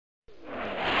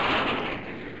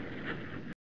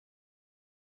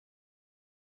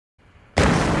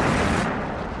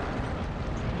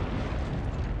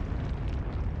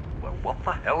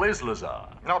What the hell is Lazar?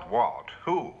 Not what,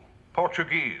 who?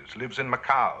 Portuguese, lives in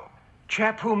Macau.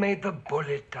 Chap who made the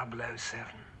bullet 007.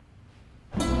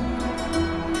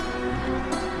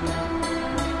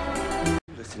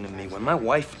 Listen to me, when my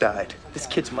wife died, this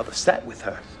kid's mother sat with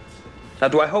her. Now,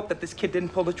 do I hope that this kid didn't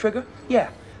pull the trigger? Yeah.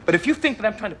 But if you think that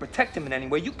I'm trying to protect him in any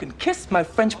way, you can kiss my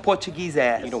French-Portuguese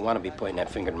ass. You don't want to be pointing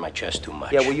that finger in my chest too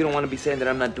much. Yeah, well, you don't want to be saying that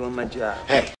I'm not doing my job.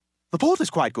 Hey. The port is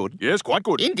quite good. Yes, quite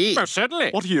good. Indeed. Most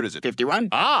certainly. What year is it? 51.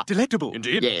 Ah, delectable.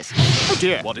 Indeed. Yes. Oh,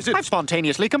 dear. What is it? I've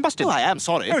spontaneously combusted. Oh, I am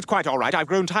sorry. Oh, it's quite all right. I've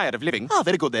grown tired of living. Ah,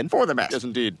 very good then. For the best. Yes,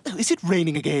 indeed. Oh, is it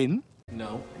raining again?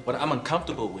 No. What I'm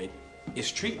uncomfortable with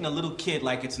is treating a little kid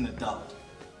like it's an adult.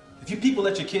 If you people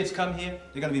let your kids come here,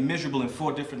 they're going to be miserable in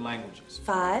 4 different languages.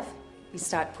 5. We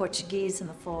start Portuguese in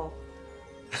the fall.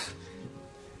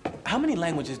 How many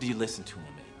languages do you listen to, man?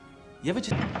 You ever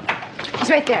just... He's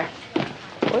right there.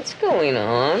 What's going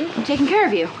on? I'm taking care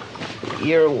of you.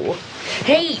 You're...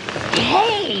 Hey!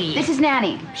 Hey! This is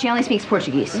Nanny. She only speaks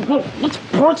Portuguese. What's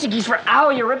Portuguese for ow?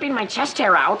 You're ripping my chest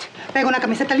hair out. Pega una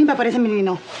camiseta limpa para ese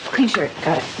menino. Clean shirt.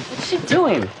 Got it. What's she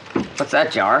doing? What's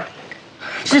that jar?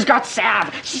 She's got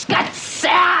salve! She's got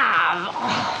salve!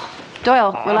 Oh.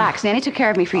 Doyle, relax. Nanny took care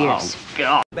of me for years. Oh,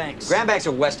 God. Banks. Grand Banks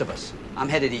are west of us. I'm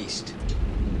headed east.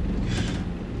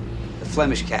 The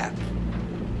Flemish Cap.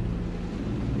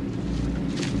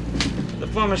 The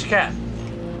Flemish Cap.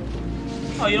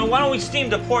 Oh, you know, why don't we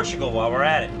steam to Portugal while we're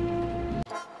at it?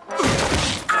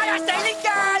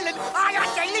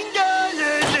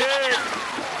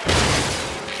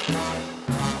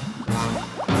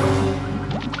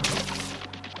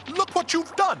 Look what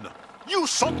you've done! You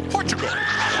sunk Portugal!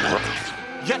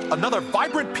 Yet another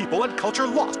vibrant people and culture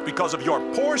lost because of your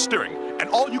poor steering, and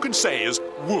all you can say is,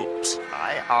 whoops.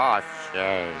 I are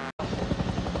shame.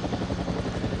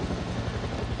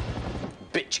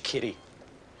 Bitch kitty.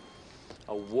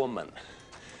 A woman.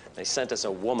 They sent us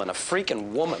a woman, a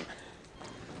freaking woman.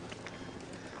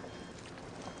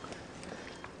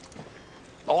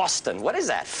 Austin, what is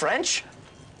that, French?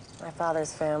 My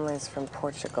father's family is from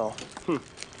Portugal.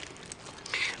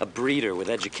 A breeder with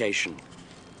education.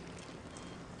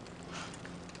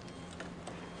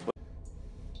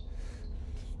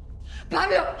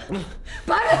 Pablo!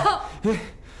 Pablo!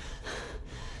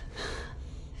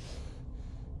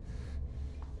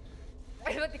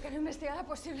 El Vaticano investiga la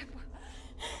posible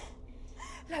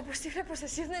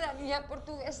posesión de la niña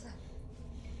portuguesa.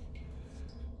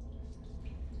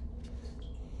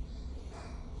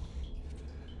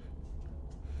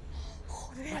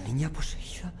 La niña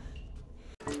poseída?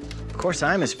 Of course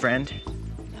I'm his friend.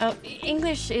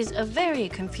 English is a very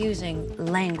confusing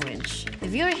language.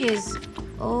 If you're his...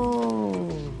 Oh...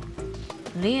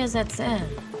 Liazatzen.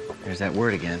 There's that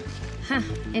word again. Huh.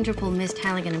 Interpol missed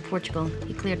Halligan in Portugal.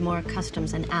 He cleared more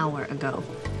customs an hour ago.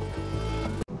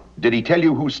 Did he tell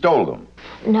you who stole them?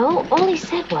 No, all he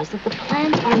said was that the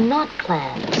plans are not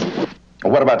plans.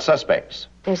 What about suspects?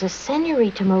 There's a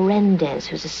Senorita Melendez,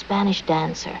 who's a Spanish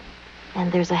dancer. And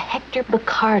there's a Hector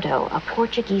Picardo, a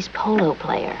Portuguese polo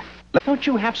player. Don't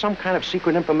you have some kind of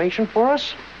secret information for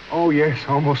us? Oh, yes,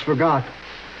 almost forgot.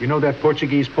 You know that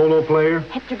Portuguese polo player?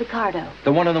 Hector Picardo.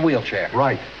 The one in the wheelchair.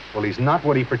 Right. Well, he's not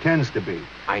what he pretends to be.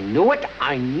 I knew it.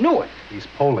 I knew it. He's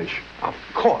Polish. Of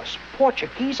course.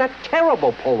 Portuguese are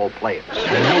terrible polo players.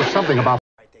 They know something about...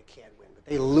 They can't win, but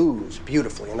they lose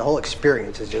beautifully, and the whole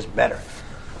experience is just better.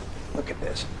 Look at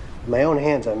this. With my own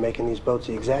hands, I'm making these boats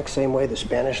the exact same way the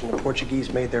Spanish and the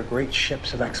Portuguese made their great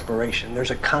ships of exploration.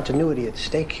 There's a continuity at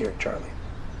stake here, Charlie.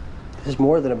 This is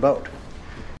more than a boat.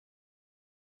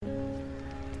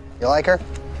 You like her?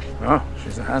 Oh,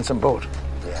 she's a handsome boat.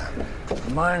 Yeah.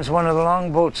 Mine's one of the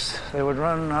long boats they would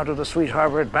run out of the sweet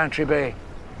harbor at Bantry Bay.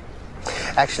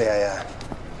 Actually, I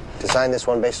designed this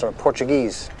one based on a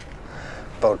Portuguese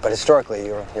boat, but historically,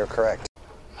 you're correct.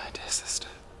 My dear sister.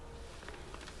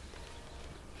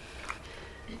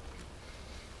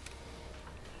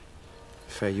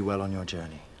 Fare you well on your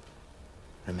journey.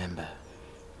 Remember,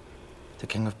 the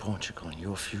King of Portugal,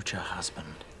 your future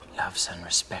husband, loves and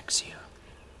respects you.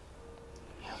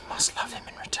 You must love him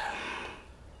in return.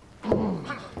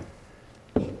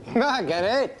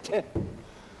 Margaret!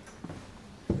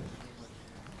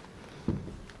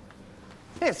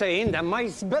 Esse é ainda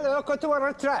mais belo que o teu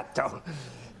retrato.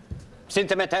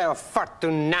 Sinto-me até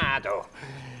afortunado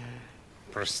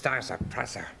por estares a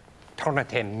prazer.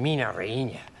 Torna-te minha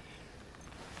rainha.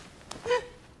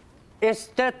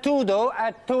 Está tudo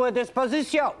à tua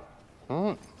disposição.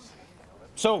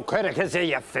 Só quero que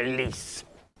seja feliz.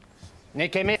 Nem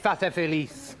que me faça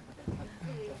feliz.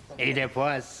 E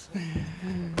depois,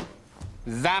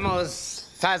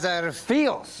 vamos fazer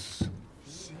filhos.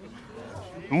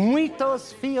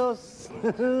 Muitos fios.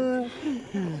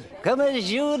 Com a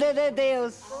ajuda de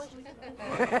Deus.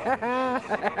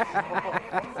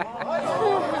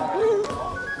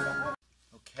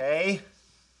 Okay.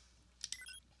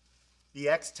 The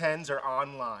X10s are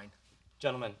online.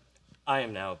 Gentlemen, I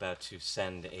am now about to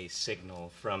send a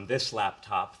signal from this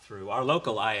laptop through our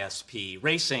local ISP,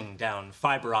 racing down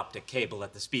fiber optic cable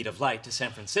at the speed of light to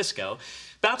San Francisco,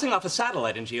 bouncing off a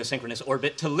satellite in geosynchronous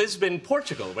orbit to Lisbon,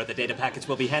 Portugal, where the data packets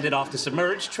will be handed off to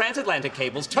submerged transatlantic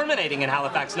cables terminating in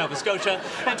Halifax, Nova Scotia,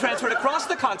 and transferred across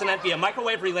the continent via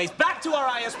microwave relays back to our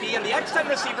ISP and the X10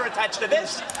 receiver attached to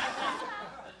this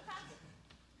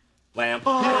lamp.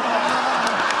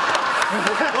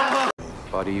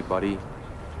 Buddy.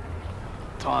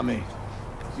 Tommy,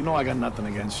 you know I got nothing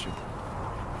against you.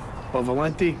 But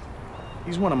Valenti,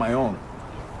 he's one of my own.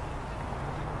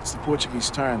 It's the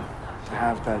Portuguese turn to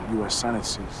have that U.S. Senate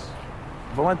seat.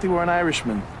 If Valenti were an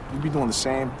Irishman, he'd be doing the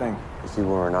same thing. If you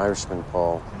were an Irishman,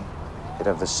 Paul, you'd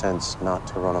have the sense not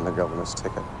to run on the governor's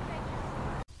ticket.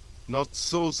 Not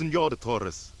so, Senor de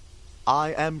Torres.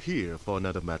 I am here for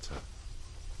another matter.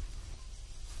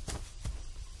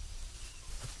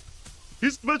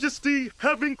 His Majesty,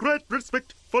 having great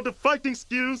respect for the fighting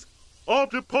skills of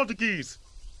the Portuguese,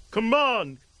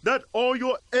 command that all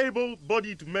your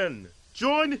able-bodied men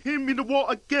join him in the war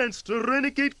against the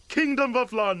renegade Kingdom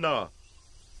of Lana.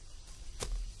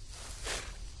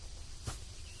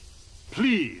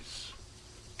 Please,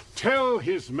 tell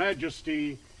His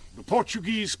Majesty the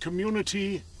Portuguese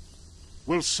community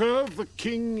will serve the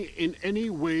king in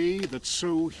any way that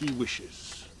so he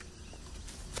wishes.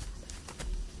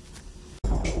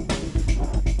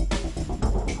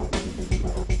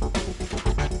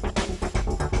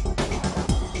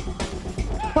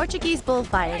 Portuguese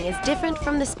bullfighting is different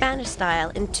from the Spanish style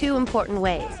in two important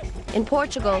ways. In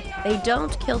Portugal, they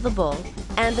don't kill the bull,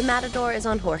 and the matador is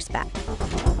on horseback.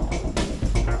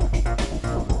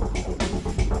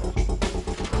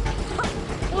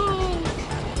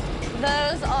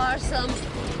 Those are some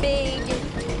big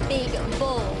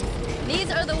bulls.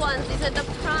 These are the ones, these are the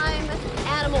prime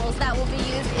animals that will be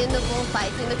used in the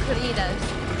bullfights, in the corridas.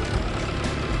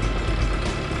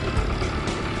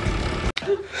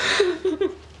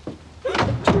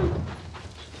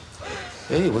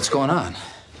 Hey, what's going on?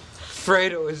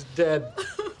 Fredo is dead.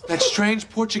 That strange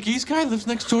Portuguese guy lives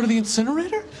next door to the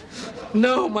incinerator?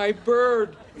 No, my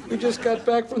bird. We just got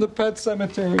back from the pet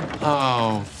cemetery.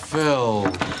 Oh,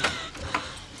 Phil.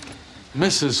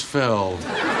 Mrs. Phil.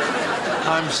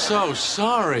 I'm so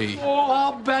sorry. Oh,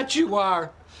 I'll bet you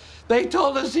are. They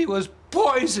told us he was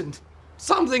poisoned.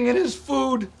 Something in his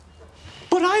food.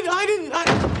 But I didn't.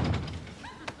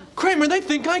 Kramer, they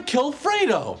think I killed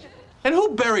Fredo. And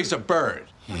who buries a bird?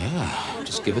 Yeah,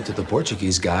 just give it to the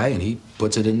Portuguese guy and he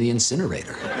puts it in the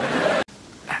incinerator.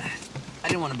 I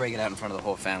didn't want to break it out in front of the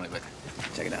whole family, but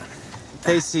check it out.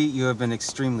 Casey, you have been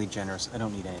extremely generous. I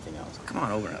don't need anything else. Come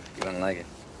on, open up. You wouldn't like it.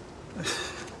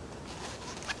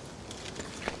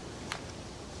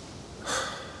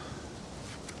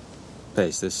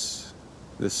 Pace,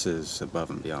 this is above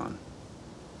and beyond.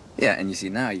 Yeah, and you see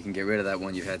now you can get rid of that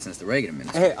one you've had since the Reagan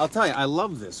administration. Hey, I'll tell you, I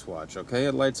love this watch, okay?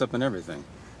 It lights up and everything.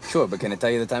 Sure, but can it tell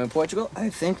you the time in Portugal? I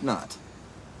think not.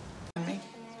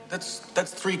 That's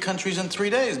 3 countries in 3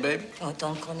 days, baby. Oh,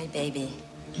 don't call me baby.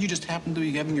 You just happened to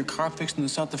be having your car fixed in the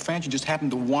south of France. You just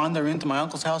happened to wander into my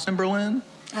uncle's house in Berlin.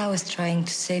 I was trying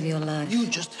to save your life. You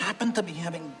just happened to be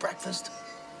having breakfast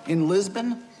in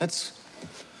Lisbon? That's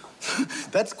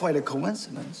quite a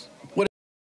coincidence.